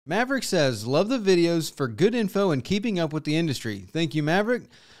Maverick says, love the videos for good info and keeping up with the industry. Thank you, Maverick.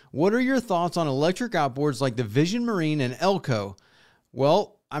 What are your thoughts on electric outboards like the Vision Marine and Elco?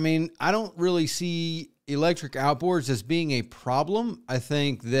 Well, I mean, I don't really see electric outboards as being a problem. I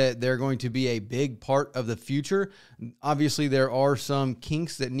think that they're going to be a big part of the future. Obviously, there are some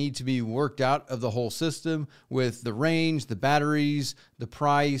kinks that need to be worked out of the whole system with the range, the batteries, the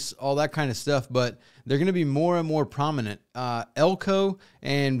price, all that kind of stuff, but they're going to be more and more prominent. Elco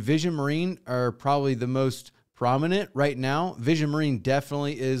and Vision Marine are probably the most prominent right now. Vision Marine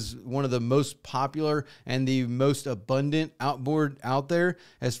definitely is one of the most popular and the most abundant outboard out there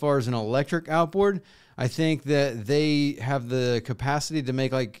as far as an electric outboard. I think that they have the capacity to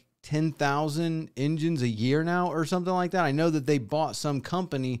make like 10,000 engines a year now or something like that. I know that they bought some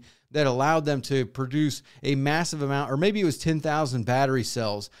company that allowed them to produce a massive amount, or maybe it was 10,000 battery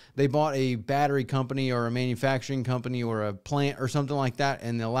cells. They bought a battery company or a manufacturing company or a plant or something like that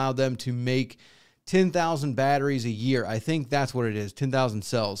and allowed them to make 10,000 batteries a year. I think that's what it is, 10,000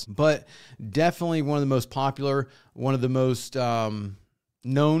 cells. But definitely one of the most popular, one of the most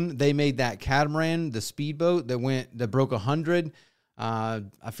known. They made that catamaran, the speedboat that broke 100. I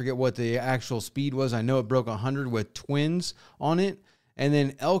forget what the actual speed was. I know it broke 100 with twins on it. And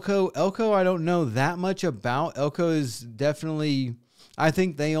then Elco, I don't know that much about. Elco is definitely, I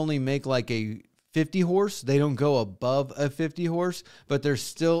think they only make like a 50 horse. They don't go above a 50 horse, but they're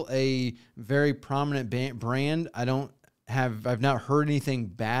still a very prominent brand. I've not heard anything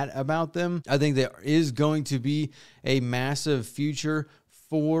bad about them. I think there is going to be a massive future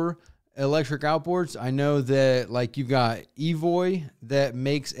for electric outboards. I know that like you've got Evoy that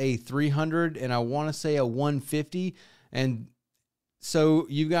makes a 300 and I want to say a 150. And so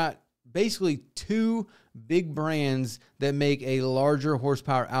you've got basically two big brands that make a larger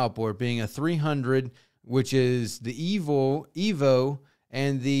horsepower outboard, being a 300, which is the Evo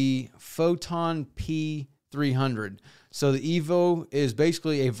and the Photon P300. So the Evo is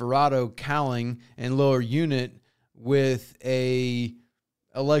basically a Verado cowling and lower unit with a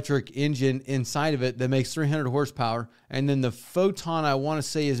electric engine inside of it that makes 300 horsepower. And then the Photon, I want to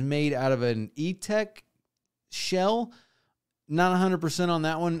say, is made out of an E-Tech shell. Not 100% on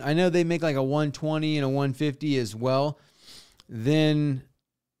that one. I know they make like a 120 and a 150 as well. Then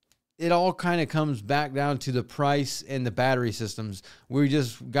it all kind of comes back down to the price and the battery systems. We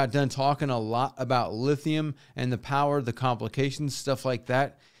just got done talking a lot about lithium and the power, the complications, stuff like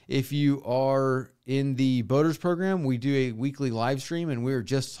that. If you are in the Boaters program, we do a weekly live stream, and we were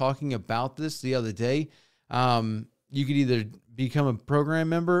just talking about this the other day. You could either become a program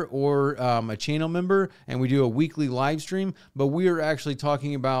member or a channel member, and we do a weekly live stream. But we are actually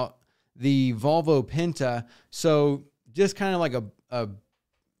talking about the Volvo Penta. So just kind of like a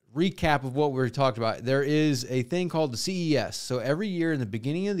recap of what we talked about. There is a thing called the CES. So every year in the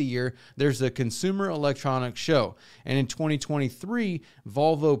beginning of the year, there's a Consumer Electronics Show. And in 2023,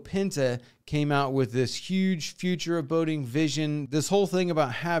 Volvo Penta came out with this huge future of boating vision. This whole thing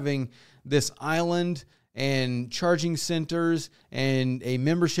about having this island and charging centers and a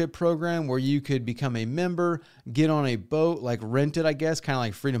membership program where you could become a member, get on a boat, like rent it, I guess, kind of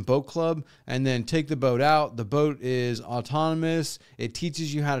like Freedom Boat Club, and then take the boat out. The boat is autonomous. It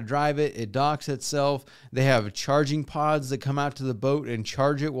teaches you how to drive it. It docks itself. They have charging pods that come out to the boat and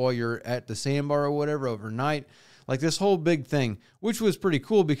charge it while you're at the sandbar or whatever overnight. Like this whole big thing, which was pretty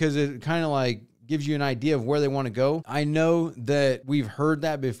cool because it kind of like gives you an idea of where they want to go. I know that we've heard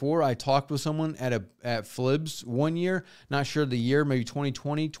that before. I talked with someone at Flibs one year, not sure the year, maybe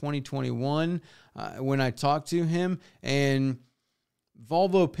 2020, 2021, when I talked to him, and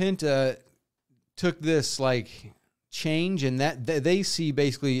Volvo Penta took this like change, and that they see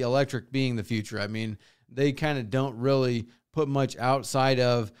basically electric being the future. I mean, they kind of don't really put much outside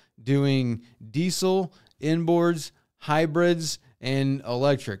of doing diesel, inboards, hybrids, and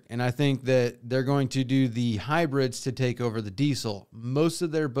electric. And I think that they're going to do the hybrids to take over the diesel. Most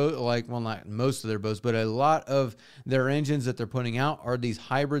of their boat, not most of their boats, but a lot of their engines that they're putting out are these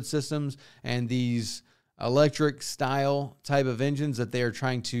hybrid systems and these electric style type of engines that they are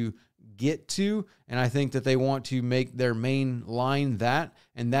trying to get to. And I think that they want to make their main line that.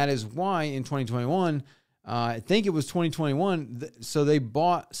 And that is why in 2021, I think it was 2021. So they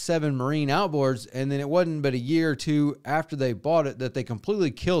bought 7 marine outboards, and then it wasn't but a year or two after they bought it that they completely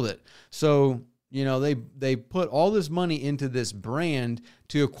killed it. So, you know, they put all this money into this brand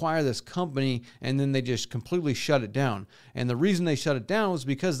to acquire this company, and then they just completely shut it down. And the reason they shut it down was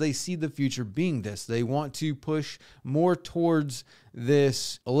because they see the future being this. They want to push more towards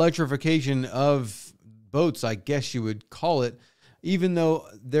this electrification of boats, I guess you would call it. even though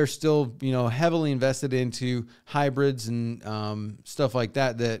they're still, heavily invested into hybrids and stuff like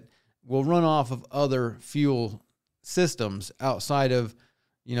that, that will run off of other fuel systems outside of,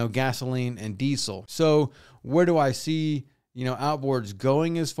 gasoline and diesel. So where do I see, outboards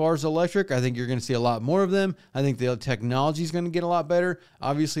going as far as electric? I think you're going to see a lot more of them. I think the technology is going to get a lot better.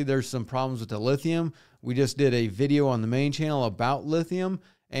 Obviously, there's some problems with the lithium. We just did a video on the main channel about lithium,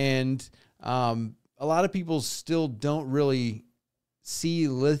 and a lot of people still don't really see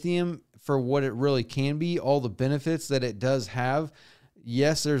lithium for what it really can be, all the benefits that it does have.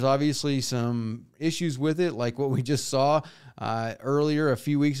 Yes, there's obviously some issues with it, like what we just saw earlier a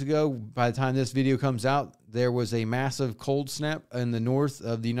few weeks ago. By the time this video comes out, there was a massive cold snap in the north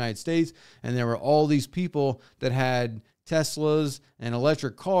of the United States, and there were all these people that had Teslas and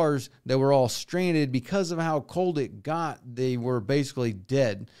electric cars that were all stranded because of how cold it got. They were basically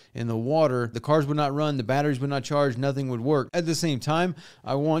dead in the water. The cars would not run, the batteries would not charge, nothing would work. At the same time,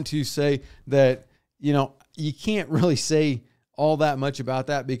 I want to say that, you can't really say all that much about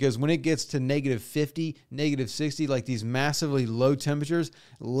that, because when it gets to -50, -60, like these massively low temperatures,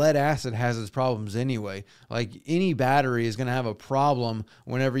 lead acid has its problems anyway. Like any battery is going to have a problem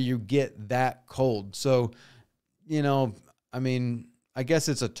whenever you get that cold. So, I guess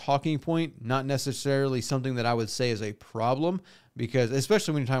it's a talking point, not necessarily something that I would say is a problem, because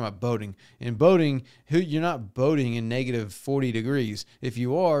especially when you're talking about boating. In boating, you're not boating in -40 degrees. If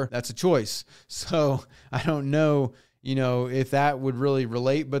you are, that's a choice. So I don't know, if that would really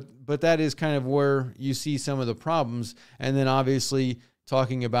relate, but that is kind of where you see some of the problems. And then obviously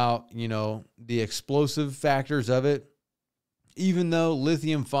talking about, the explosive factors of it, even though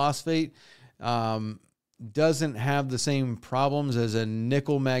lithium phosphate, doesn't have the same problems as a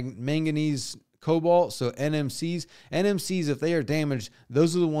nickel manganese cobalt. So NMCs, if they are damaged,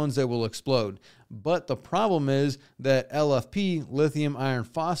 those are the ones that will explode. But the problem is that LFP, lithium iron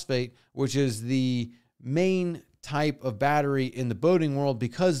phosphate, which is the main type of battery in the boating world,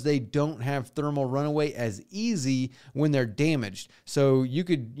 because they don't have thermal runaway as easy when they're damaged. So you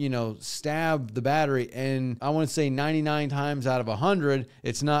could, stab the battery, and I want to say 99 times out of 100,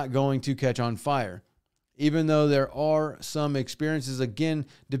 it's not going to catch on fire. Even though there are some experiences, again,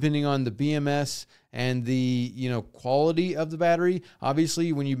 depending on the BMS and the, quality of the battery.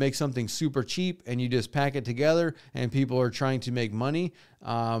 Obviously, when you make something super cheap and you just pack it together and people are trying to make money,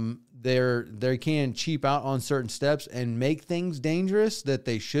 they can cheap out on certain steps and make things dangerous that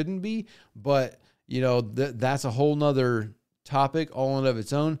they shouldn't be. But, that's a whole nother topic all in of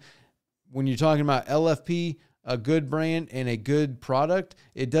its own. When you're talking about LFP, a good brand and a good product,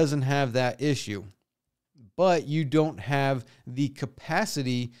 it doesn't have that issue. But you don't have the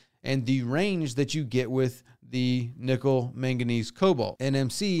capacity and the range that you get with the nickel manganese cobalt.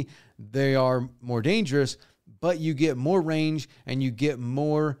 NMC, they are more dangerous, but you get more range and you get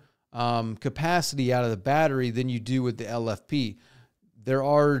more capacity out of the battery than you do with the LFP. There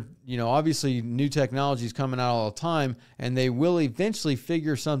are, obviously new technologies coming out all the time, and they will eventually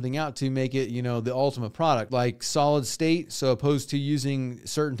figure something out to make it, the ultimate product, like solid state. So opposed to using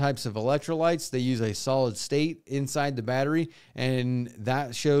certain types of electrolytes, they use a solid state inside the battery, and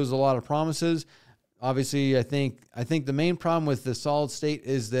that shows a lot of promises. Obviously, I think the main problem with the solid state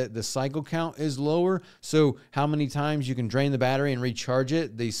is that the cycle count is lower. So how many times you can drain the battery and recharge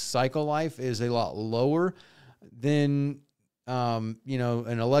it, the cycle life is a lot lower than an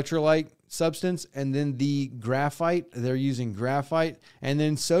electrolyte substance. And then the graphite, they're using graphite, and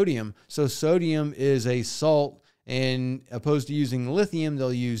then sodium. So sodium is a salt, and opposed to using lithium,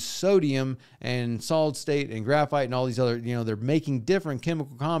 they'll use sodium and solid state and graphite and all these other, they're making different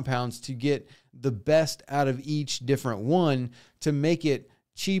chemical compounds to get the best out of each different one to make it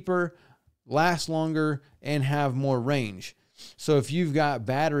cheaper, last longer, and have more range. So if you've got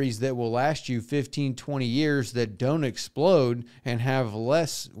batteries that will last you 15, 20 years that don't explode and have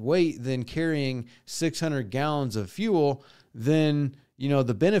less weight than carrying 600 gallons of fuel, then,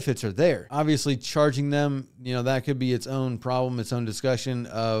 the benefits are there. Obviously, charging them, that could be its own problem, its own discussion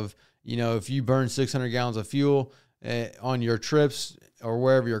of, if you burn 600 gallons of fuel on your trips or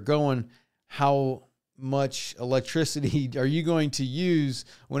wherever you're going, how much electricity are you going to use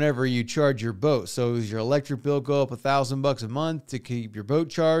whenever you charge your boat? So does your electric bill go up $1,000 a month to keep your boat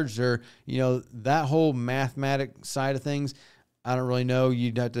charged? Or, that whole mathematic side of things, I don't really know.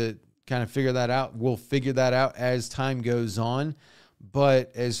 You'd have to kind of figure that out. We'll figure that out as time goes on.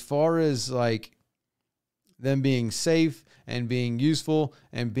 But as far as like them being safe and being useful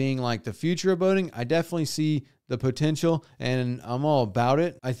and being like the future of boating, I definitely see the potential, and I'm all about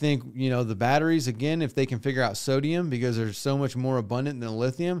it. I think, you know, the batteries, again, if they can figure out sodium, because they're so much more abundant than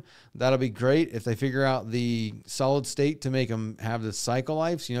lithium, that'll be great. If they figure out the solid state to make them have the cycle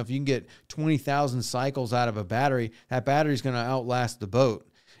lives, you know, if you can get 20,000 cycles out of a battery, that battery's going to outlast the boat.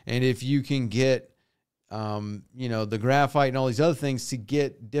 And if you can get, you know, the graphite and all these other things to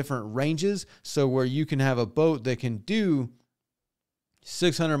get different ranges, so where you can have a boat that can do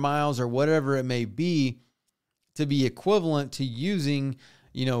 600 miles or whatever it may be, to be equivalent to using,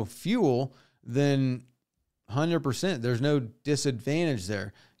 you know, fuel, then 100%, there's no disadvantage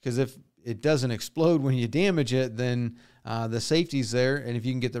there. Because if it doesn't explode when you damage it, then the safety's there. And if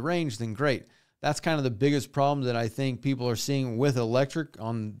you can get the range, then great. That's kind of the biggest problem that I think people are seeing with electric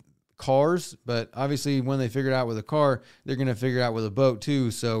on cars. But obviously when they figure it out with a car, they're going to figure it out with a boat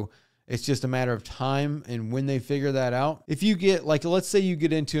too. So it's just a matter of time and when they figure that out. If you get, like, let's say you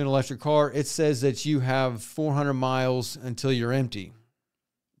get into an electric car, it says that you have 400 miles until you're empty.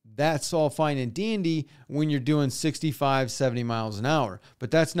 That's all fine and dandy when you're doing 65, 70 miles an hour.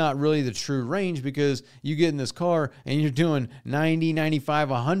 But that's not really the true range, because you get in this car and you're doing 90, 95,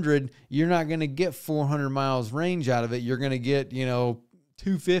 100, you're not going to get 400 miles range out of it. You're going to get, you know,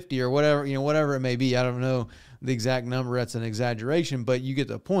 250 or whatever, you know, whatever it may be. I don't know the exact number. That's an exaggeration, but you get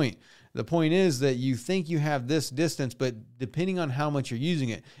the point. The point is that you think you have this distance, but depending on how much you're using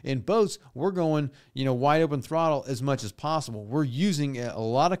it. In boats, we're going, you know, wide open throttle as much as possible. We're using a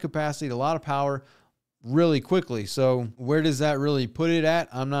lot of capacity, a lot of power really quickly. So where does that really put it at?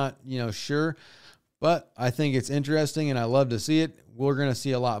 I'm not, you know, sure, but I think it's interesting and I love to see it. We're going to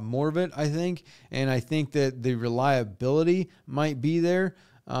see a lot more of it, I think. And I think that the reliability might be there.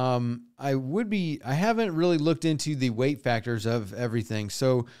 I haven't really looked into the weight factors of everything.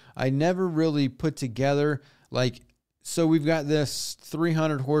 So I never really put together, like, so we've got this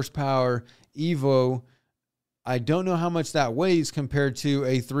 300 horsepower Evo. I don't know how much that weighs compared to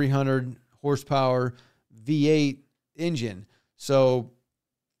a 300 horsepower V8 engine. So,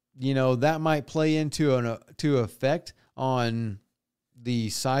 you know, that might play into to effect on the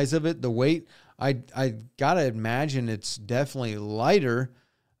size of it, the weight. I gotta imagine it's definitely lighter,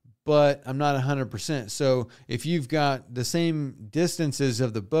 but I'm not 100%. So if you've got the same distances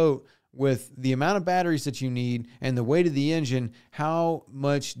of the boat with the amount of batteries that you need and the weight of the engine, how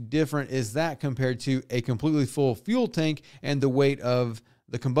much different is that compared to a completely full fuel tank and the weight of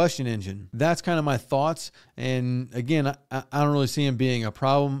the combustion engine? That's kind of my thoughts. And again, I don't really see them being a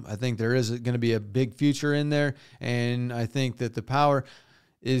problem. I think there is going to be a big future in there. And I think that the power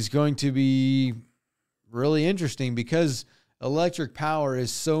is going to be really interesting, because electric power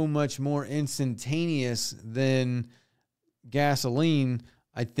is so much more instantaneous than gasoline.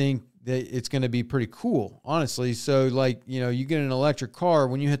 I think that it's going to be pretty cool, honestly. So, like, you know, you get an electric car,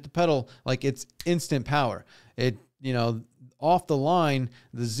 when you hit the pedal, like, it's instant power. It, you know, off the line,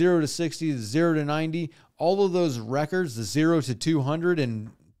 the 0 to 60, the 0 to 90, all of those records, the 0 to 200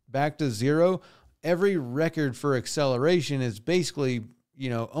 and back to 0, every record for acceleration is basically, you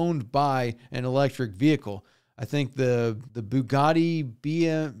know, owned by an electric vehicle. I think the Bugatti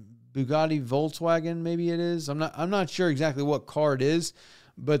Volkswagen, maybe it is. I'm not sure exactly what car it is,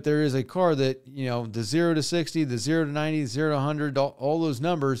 but there is a car that, you know, the 0 to 60, the 0 to 90, 0 to 100, all those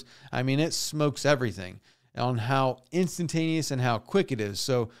numbers, I mean, it smokes everything on how instantaneous and how quick it is.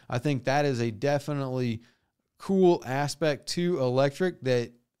 So I think that is a definitely cool aspect to electric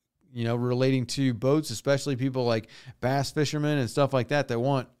that, you know, relating to boats, especially people like bass fishermen and stuff like that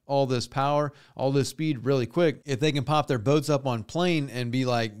want all this power, all this speed really quick. If they can pop their boats up on plane and be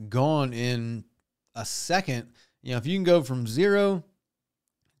like gone in a second, you know, if you can go from 0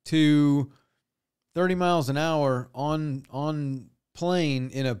 to 30 miles an hour on plane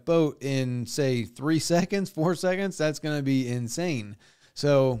in a boat in, say, 3 seconds, 4 seconds, that's going to be insane.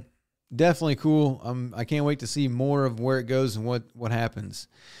 So definitely cool. I can't wait to see more of where it goes and what happens.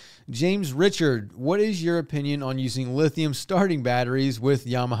 James Richard, what is your opinion on using lithium starting batteries with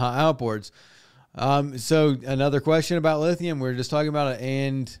Yamaha outboards? So another question about lithium. We were just talking about it,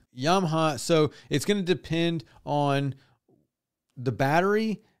 and Yamaha. So it's going to depend on the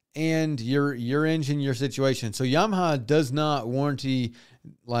battery and your engine, your situation. So Yamaha does not warranty,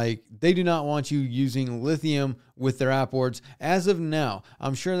 like, they do not want you using lithium with their outboards as of now.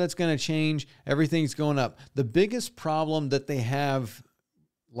 I'm sure that's going to change. Everything's going up. The biggest problem that they have,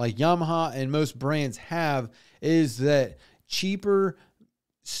 like Yamaha and most brands have, is that cheaper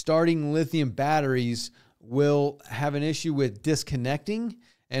starting lithium batteries will have an issue with disconnecting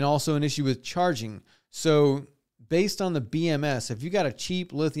and also an issue with charging. So based on the BMS, if you got a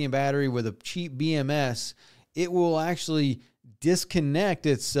cheap lithium battery with a cheap BMS, it will actually disconnect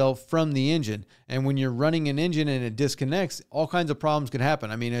itself from the engine. And when you're running an engine and it disconnects, all kinds of problems could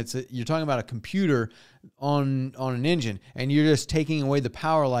happen. I mean, you're talking about a computer on an engine, and you're just taking away the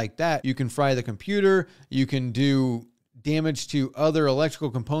power like that. You can fry the computer. You can do damage to other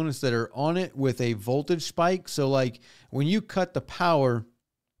electrical components that are on it with a voltage spike. So like when you cut the power,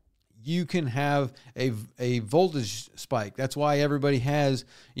 you can have a voltage spike. That's why everybody has,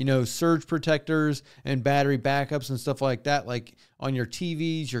 surge protectors and battery backups and stuff like that. Like on your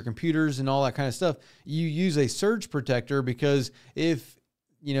TVs, your computers, and all that kind of stuff, you use a surge protector, because if,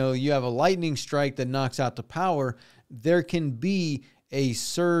 you have a lightning strike that knocks out the power, there can be a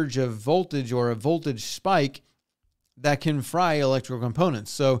surge of voltage or a voltage spike that can fry electrical components.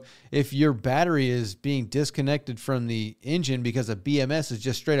 So if your battery is being disconnected from the engine because a BMS is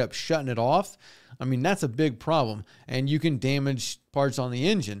just straight up shutting it off, I mean, that's a big problem, and you can damage parts on the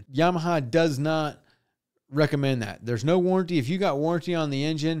engine. Yamaha does not recommend that. There's no warranty. If you got warranty on the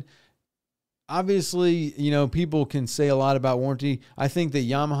engine, obviously, people can say a lot about warranty. I think that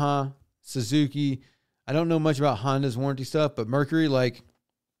Yamaha, Suzuki, I don't know much about Honda's warranty stuff, but Mercury, like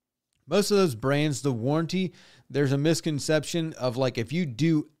most of those brands, the warranty, there's a misconception of like, if you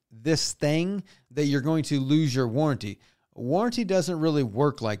do this thing that you're going to lose your warranty. Warranty doesn't really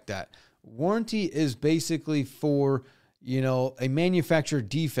work like that. Warranty is basically for, a manufacturer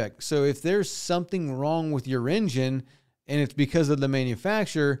defect. So if there's something wrong with your engine and it's because of the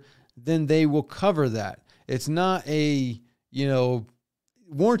manufacturer, then they will cover that. It's not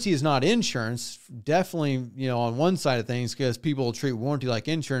warranty is not insurance. Definitely, on one side of things, because people will treat warranty like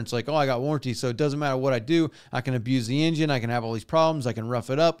insurance, like, oh, I got warranty, so it doesn't matter what I do. I can abuse the engine. I can have all these problems. I can rough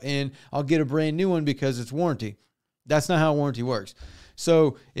it up, and I'll get a brand new one because it's warranty. That's not how warranty works.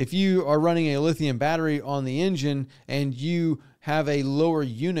 So if you are running a lithium battery on the engine and you have a lower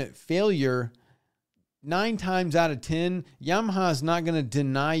unit failure, 9 times out of 10, Yamaha is not going to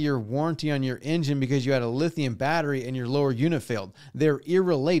deny your warranty on your engine because you had a lithium battery and your lower unit failed. They're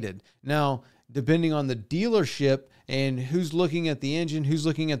irrelated. Now, depending on the dealership and who's looking at the engine, who's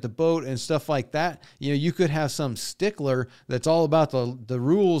looking at the boat and stuff like that, you could have some stickler that's all about the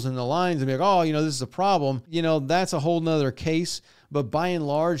rules and the lines and be like, oh, this is a problem. That's a whole nother case. But by and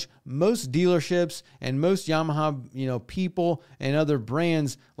large, most dealerships and most Yamaha, people and other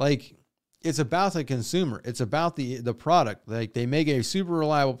brands, like, it's about the consumer. It's about the product. Like, they make a super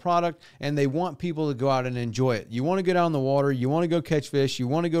reliable product and they want people to go out and enjoy it. You want to get out on the water. You want to go catch fish. You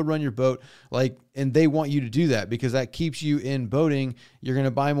want to go run your boat. And they want you to do that because that keeps you in boating. You're going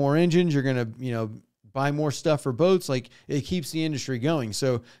to buy more engines. You're going to, buy more stuff for boats. Like, it keeps the industry going.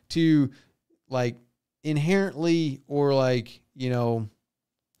 So to inherently, or what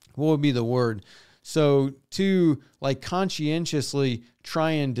would be the word? So to conscientiously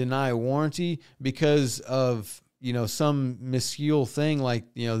try and deny a warranty because of, some miscule thing like,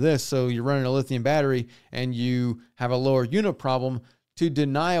 this. So you're running a lithium battery and you have a lower unit problem. To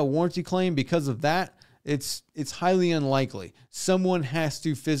deny a warranty claim because of that, it's highly unlikely. Someone has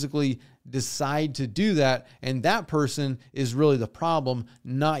to physically decide to do that, and that person is really the problem,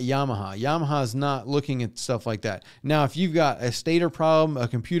 not Yamaha. Yamaha is not looking at stuff like that. Now, if you've got a stator problem, a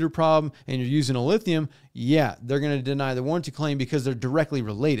computer problem, and you're using a lithium, yeah, they're going to deny the warranty claim because they're directly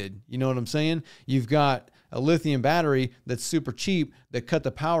related. You know what I'm saying? You've got a lithium battery that's super cheap that cut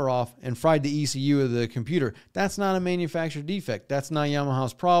the power off and fried the ECU of the computer. That's not a manufacturer defect. That's not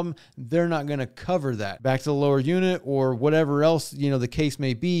Yamaha's problem. They're not going to cover that. Back to the lower unit or whatever else, the case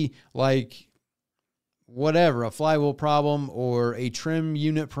may be, like whatever, a flywheel problem or a trim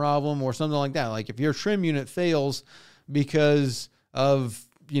unit problem or something like that. Like if your trim unit fails because of,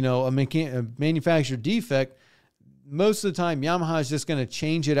 a manufacturer defect, most of the time, Yamaha is just going to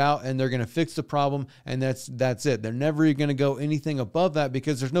change it out and they're going to fix the problem, and that's it. They're never going to go anything above that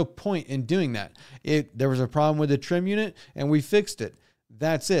because there's no point in doing that. There was a problem with the trim unit and we fixed it.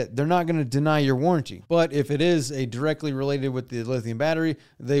 That's it. They're not going to deny your warranty. But if it is directly related with the lithium battery,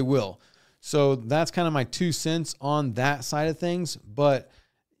 they will. So that's kind of my 2 cents on that side of things. But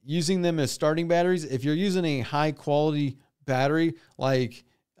using them as starting batteries, if you're using a high quality battery like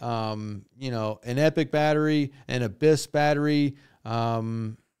an Epic battery, an Abyss battery. I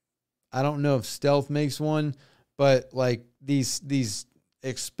don't know if Stealth makes one, but like these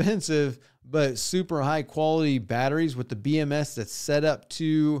expensive but super high quality batteries with the BMS that's set up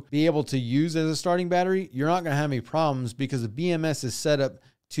to be able to use as a starting battery, you're not going to have any problems because the BMS is set up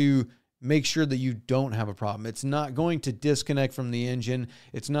to make sure that you don't have a problem. It's not going to disconnect from the engine.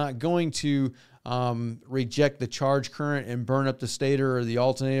 It's not going to reject the charge current and burn up the stator or the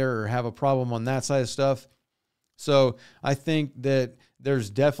alternator or have a problem on that side of stuff. So I think that there's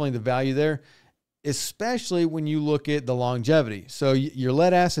definitely the value there. especially when you look at the longevity. So your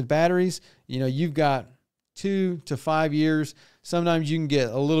lead acid batteries, you've got 2 to 5 years. Sometimes you can get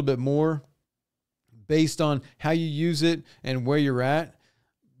a little bit more based on how you use it and where you're at.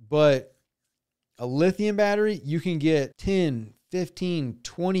 But a lithium battery, you can get 10, 15,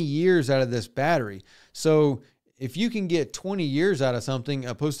 20 years out of this battery. So if you can get 20 years out of something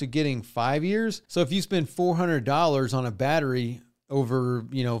opposed to getting 5 years. So if you spend $400 on a battery over,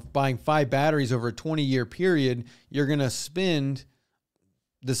 buying 5 batteries over a 20-year period, you're going to spend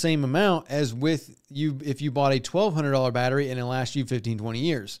the same amount as if you bought a $1,200 battery and it lasts you 15, 20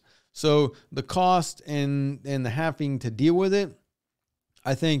 years. So the cost and the having to deal with it,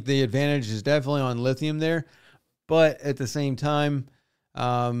 I think the advantage is definitely on lithium there. But at the same time,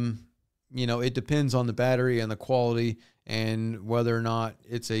 it depends on the battery and the quality and whether or not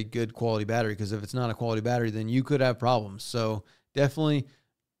it's a good quality battery. Because if it's not a quality battery, then you could have problems. So definitely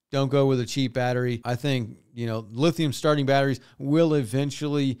don't go with a cheap battery. I think, lithium starting batteries will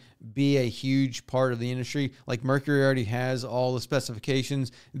eventually be a huge part of the industry. Like Mercury already has all the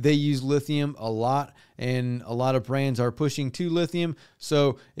specifications. They use lithium a lot, and a lot of brands are pushing to lithium.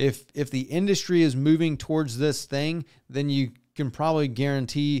 So if the industry is moving towards this thing, then you can probably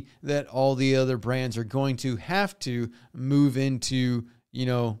guarantee that all the other brands are going to have to move into,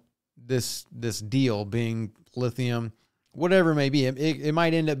 this deal being lithium. Whatever it may be, it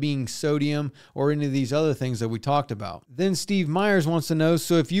might end up being sodium or any of these other things that we talked about. Then Steve Myers wants to know,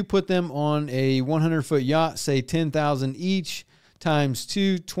 so if you put them on a 100-foot yacht, say 10,000 each, times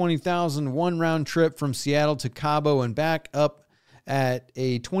 2, 20,000, one round trip from Seattle to Cabo and back up at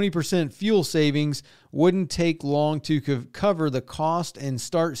a 20% fuel savings, wouldn't take long to cover the cost and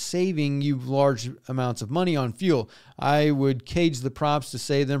start saving you large amounts of money on fuel. I would cage the props to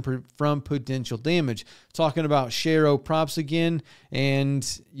save them from potential damage. Talking about Sharo props again, and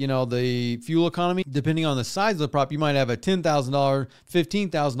the fuel economy, depending on the size of the prop, you might have a $10,000,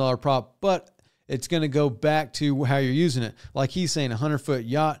 $15,000 prop, but it's going to go back to how you're using it. Like he's saying, a 100-foot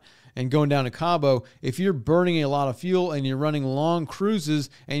yacht and going down to Cabo, if you're burning a lot of fuel and you're running long cruises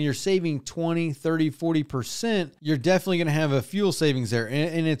and you're saving 20, 30, 40%, you're definitely going to have a fuel savings there.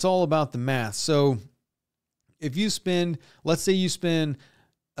 And it's all about the math. So if you spend, let's say you spend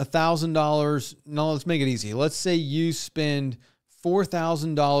 $1,000. No, let's make it easy. Let's say you spend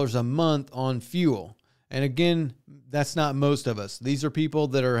 $4,000 a month on fuel. And again, that's not most of us. These are people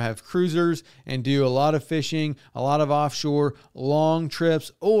that have cruisers and do a lot of fishing, a lot of offshore, long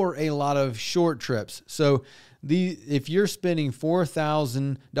trips, or a lot of short trips. So if you're spending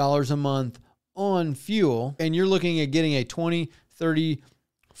 $4,000 a month on fuel and you're looking at getting a 20, 30,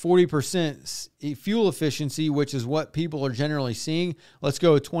 40% fuel efficiency, which is what people are generally seeing, let's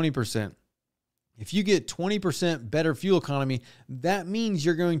go with 20%. If you get 20% better fuel economy, that means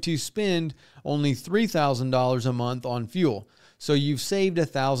you're going to spend only $3,000 a month on fuel. So you've saved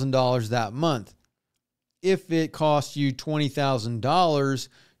 $1,000 that month. If it costs you $20,000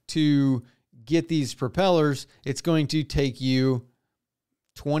 to get these propellers, it's going to take you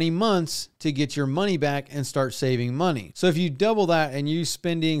 20 months to get your money back and start saving money. So if you double that and you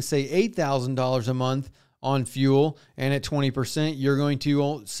spending, say, $8,000 a month on fuel, and at 20%, you're going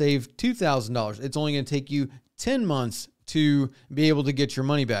to save $2,000. It's only going to take you 10 months to be able to get your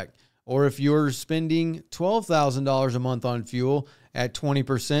money back. Or if you're spending $12,000 a month on fuel at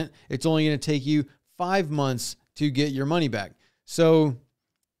 20%, it's only going to take you 5 months to get your money back. So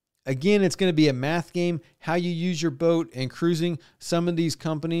again, it's going to be a math game, how you use your boat and cruising. Some of these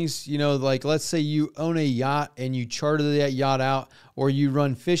companies, like let's say you own a yacht and you charter that yacht out, or you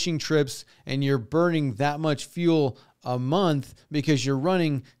run fishing trips and you're burning that much fuel a month because you're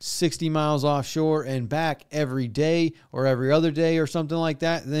running 60 miles offshore and back every day or every other day or something like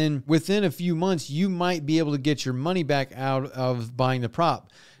that. Then within a few months, you might be able to get your money back out of buying the prop.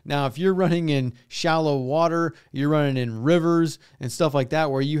 Now, if you're running in shallow water, you're running in rivers and stuff like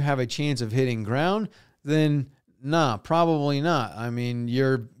that where you have a chance of hitting ground, then nah, probably not. I mean,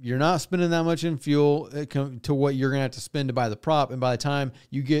 you're not spending that much in fuel to what you're going to have to spend to buy the prop. And by the time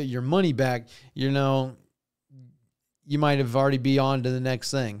you get your money back, you might have already be on to the next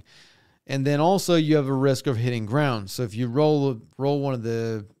thing. And then also you have a risk of hitting ground. So if you roll one of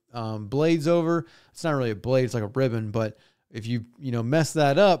the blades over, it's not really a blade, it's like a ribbon, but if you mess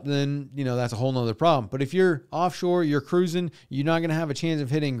that up, then, that's a whole nother problem. But if you're offshore, you're cruising, you're not going to have a chance of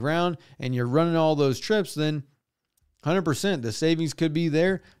hitting ground, and you're running all those trips, then 100%, the savings could be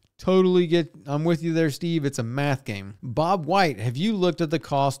there. I'm with you there, Steve. It's a math game. Bob White, have you looked at the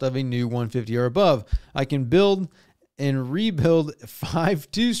cost of a new 150 or above? I can build and rebuild 5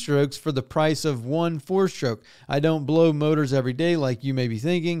 2-strokes for the price of 1 4-stroke. I don't blow motors every day like you may be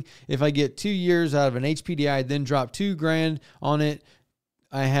thinking. If I get 2 years out of an HPDI, then drop $2,000 on it,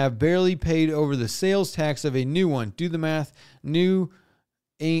 I have barely paid over the sales tax of a new one. Do the math. New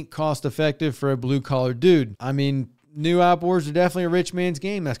ain't cost effective for a blue collar dude. I mean, new outboards are definitely a rich man's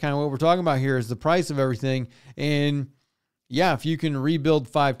game. That's kind of what we're talking about here, is the price of everything. And yeah, if you can rebuild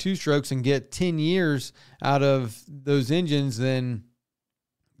 5 2-strokes and get 10 years out of those engines, then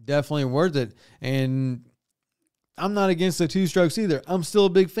definitely worth it. And I'm not against the 2-strokes either. I'm still a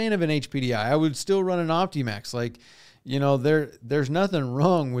big fan of an HPDI. I would still run an Optimax. Like, you know, there's nothing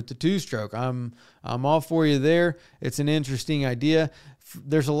wrong with the 2-stroke. I'm all for you there. It's an interesting idea.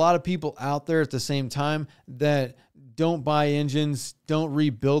 There's a lot of people out there at the same time that don't buy engines, don't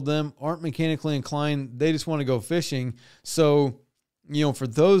rebuild them, aren't mechanically inclined. They just want to go fishing. So, you know, for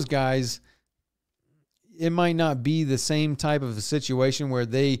those guys, it might not be the same type of a situation where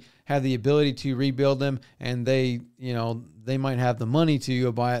they have the ability to rebuild them and they, you know, they might have the money to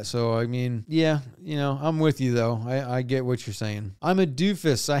go buy it. So, I mean, yeah, you know, I'm with you though. I get what you're saying. I'm a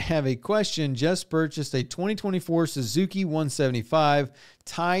doofus. I have a question. Just purchased a 2024 Suzuki 175.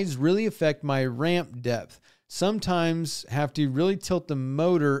 Tides really affect my ramp depth. Sometimes have to really tilt the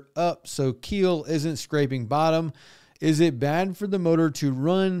motor up so keel isn't scraping bottom. Is it bad for the motor to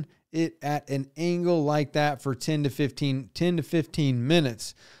run it at an angle like that for 10 to 15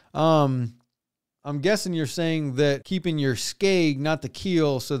 minutes? I'm guessing you're saying that keeping your skeg, not the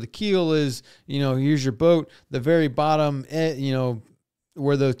keel. So the keel is, you know, here's your boat, the very bottom, you know,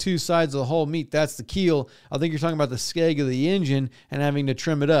 where the two sides of the hull meet, that's the keel. I think you're talking about the skeg of the engine and having to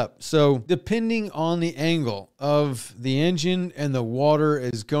trim it up. So depending on the angle of the engine and the water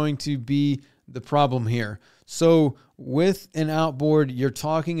is going to be the problem here. So with an outboard, you're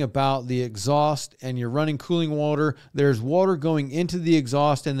talking about the exhaust and you're running cooling water. There's water going into the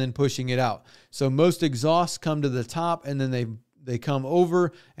exhaust and then pushing it out. So most exhausts come to the top and then they come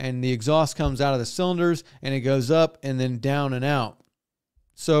over and the exhaust comes out of the cylinders and it goes up and then down and out.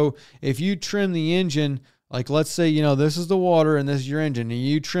 So if you trim the engine, like let's say, you know, this is the water and this is your engine, and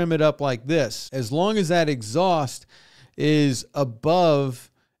you trim it up like this, as long as that exhaust is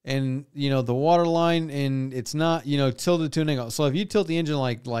above and, you know, the water line and it's not, you know, tilted to an angle. So if you tilt the engine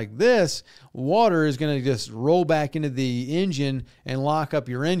like this, water is going to just roll back into the engine and lock up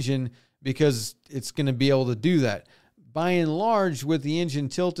your engine because it's going to be able to do that. By and large, with the engine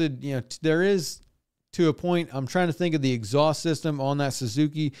tilted, you know, there is, to a point, I'm trying to think of the exhaust system on that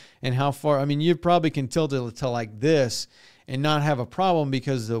Suzuki and how far. I mean, you probably can tilt it to like this and not have a problem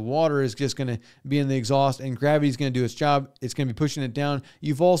because the water is just going to be in the exhaust and gravity is going to do its job. It's going to be pushing it down.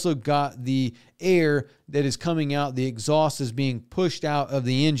 You've also got the air that is coming out. The exhaust is being pushed out of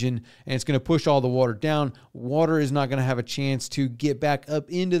the engine and it's going to push all the water down. Water is not going to have a chance to get back up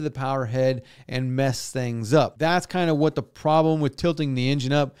into the power head and mess things up. That's kind of what the problem with tilting the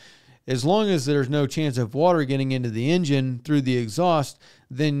engine up. As long as there's no chance of water getting into the engine through the exhaust,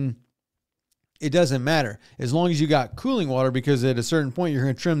 then it doesn't matter. As long as you got cooling water, because at a certain point you're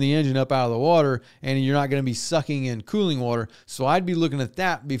going to trim the engine up out of the water and you're not going to be sucking in cooling water. So I'd be looking at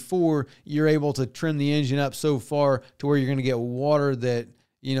that before you're able to trim the engine up so far to where you're going to get water that,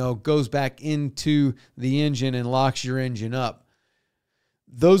 you know, goes back into the engine and locks your engine up.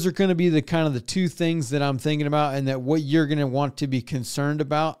 Those are going to be the kind of the two things that I'm thinking about and that what you're going to want to be concerned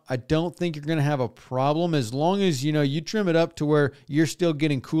about. I don't think you're going to have a problem as long as, you know, you trim it up to where you're still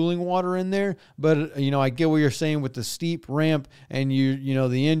getting cooling water in there. But, you know, I get what you're saying with the steep ramp and you know,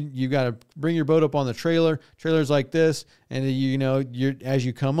 the end, you got to bring your boat up on the trailers like this. And you know, as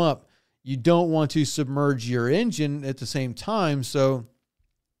you come up, you don't want to submerge your engine at the same time. So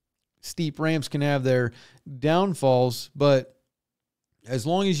steep ramps can have their downfalls, but as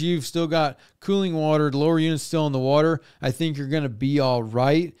long as you've still got cooling water, the lower unit's still in the water, I think you're going to be all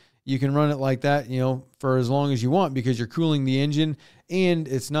right. You can run it like that, you know, for as long as you want because you're cooling the engine and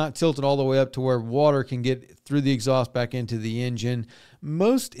it's not tilted all the way up to where water can get through the exhaust back into the engine.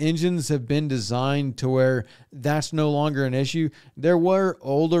 Most engines have been designed to where that's no longer an issue. There were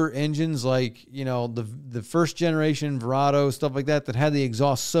older engines like, you know, the first generation Verado, stuff like that, that had the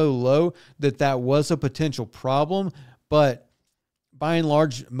exhaust so low that was a potential problem. But by and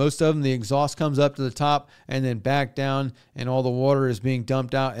large, most of them, the exhaust comes up to the top and then back down and all the water is being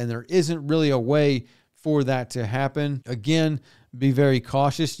dumped out. And there isn't really a way for that to happen. Again, be very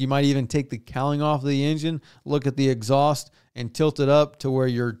cautious. You might even take the cowling off the engine, look at the exhaust and tilt it up to where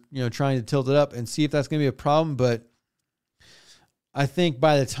you're, you know, trying to tilt it up and see if that's going to be a problem. But I think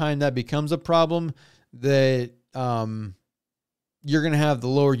by the time that becomes a problem, that you're going to have the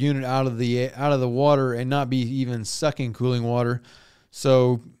lower unit out of the water and not be even sucking cooling water.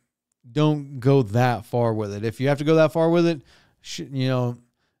 So don't go that far with it. If you have to go that far with it,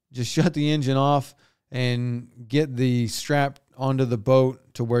 just shut the engine off and get the strap onto the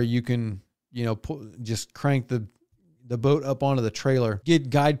boat to where you can, just crank the boat up onto the trailer. Get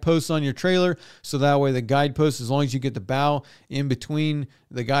guideposts on your trailer, so that way the guideposts, as long as you get the bow in between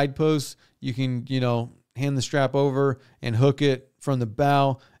the guideposts, you can, hand the strap over and hook it from the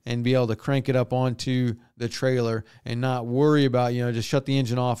bow and be able to crank it up onto the trailer and not worry about, just shut the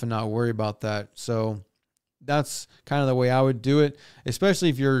engine off and not worry about that. So that's kind of the way I would do it, especially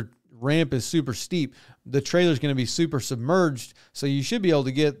if your ramp is super steep. The trailer is going to be super submerged, so you should be able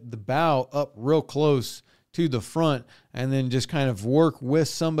to get the bow up real close to the front and then just kind of work with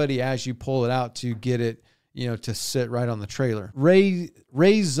somebody as you pull it out to get it, to sit right on the trailer. Ray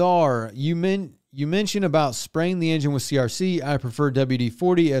Czar, you mentioned about spraying the engine with CRC. I prefer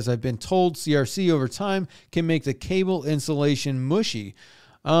WD-40 as I've been told CRC over time can make the cable insulation mushy.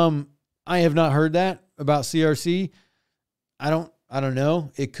 I have not heard that about CRC. I don't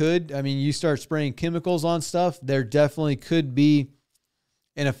know. It could. I mean, you start spraying chemicals on stuff, there definitely could be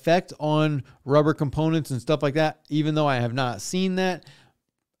an effect on rubber components and stuff like that. Even though I have not seen that,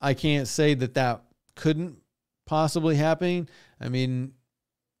 I can't say that couldn't possibly happen. I mean,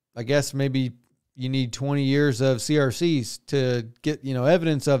 I guess maybe you need 20 years of CRCs to get,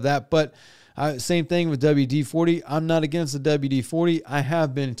 evidence of that. But same thing with WD-40. I'm not against the WD-40. I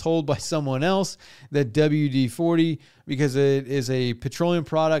have been told by someone else that WD-40, because it is a petroleum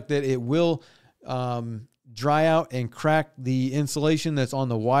product, that it will dry out and crack the insulation that's on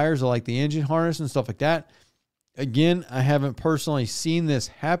the wires, like the engine harness and stuff like that. Again, I haven't personally seen this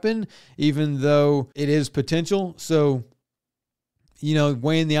happen, even though it is potential. So,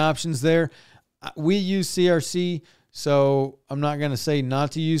 weighing the options there. We use CRC, so I'm not going to say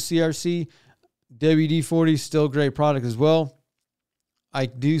not to use CRC. WD-40 is still a great product as well. I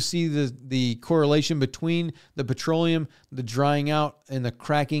do see the correlation between the petroleum, the drying out, and the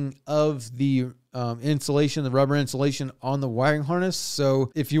cracking of the insulation, the rubber insulation on the wiring harness. So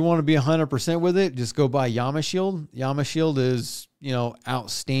if you want to be 100% with it, just go buy YamaShield. YamaShield is,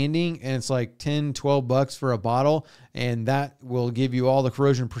 outstanding, and it's like $10-12 for a bottle, and that will give you all the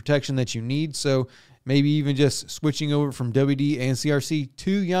corrosion protection that you need. So maybe even just switching over from WD and CRC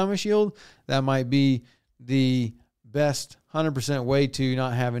to YamaShield, that might be the best 100% way to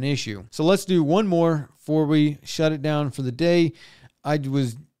not have an issue. So let's do one more before we shut it down for the day.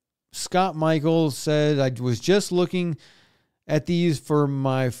 Scott Michael said, I was just looking at these for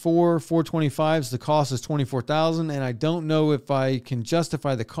my 425s. The cost is $24,000, and I don't know if I can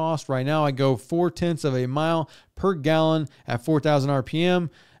justify the cost. Right now, I go 0.4 of a mile per gallon at 4,000 RPM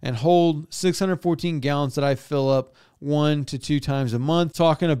and hold 614 gallons that I fill up 1 to 2 times a month.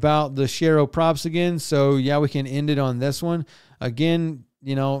 Talking about the Shero props again. So yeah, we can end it on this one. Again,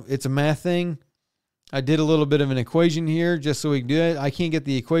 it's a math thing. I did a little bit of an equation here just so we can do it. I can't get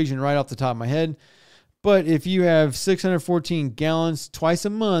the equation right off the top of my head. But if you have 614 gallons twice a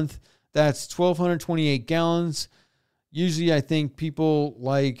month, that's 1,228 gallons. Usually I think people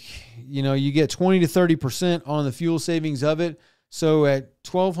you get 20 to 30% on the fuel savings of it. So at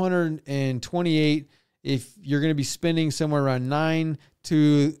 1,228, if you're going to be spending somewhere around $900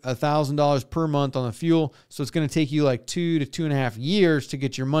 to $1,000 per month on the fuel, so it's going to take you like 2 to 2.5 years to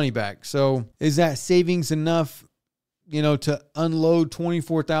get your money back. So is that savings enough, to unload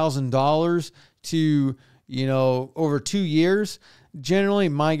 $24,000 to, over 2 years? Generally,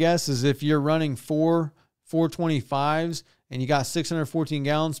 my guess is if you're running 425s and you got 614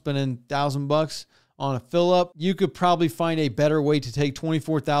 gallons, spending $1,000 on a fill up, you could probably find a better way to take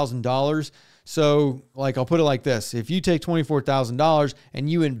 $24,000. So I'll put it like this. If you take $24,000 and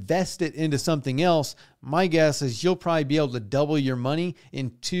you invest it into something else, my guess is you'll probably be able to double your money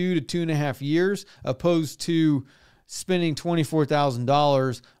in 2 to 2.5 years, opposed to spending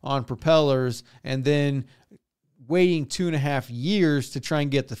 $24,000 on propellers and then waiting 2.5 years to try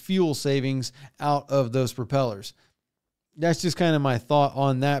and get the fuel savings out of those propellers. That's just kind of my thought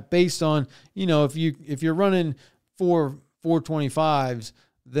on that, based on, if you're running 425s,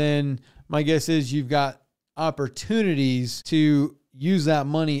 then my guess is you've got opportunities to use that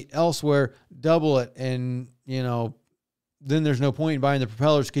money elsewhere, double it, and, then there's no point in buying the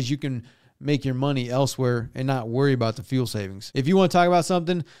propellers because you can make your money elsewhere and not worry about the fuel savings. If you want to talk about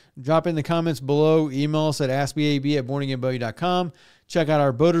something, drop in the comments below. Email us at askbab@bornagainboaty.com. Check out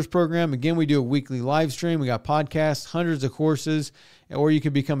our boaters program. Again, we do a weekly live stream. We got podcasts, hundreds of courses, or you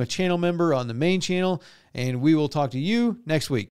can become a channel member on the main channel, and we will talk to you next week.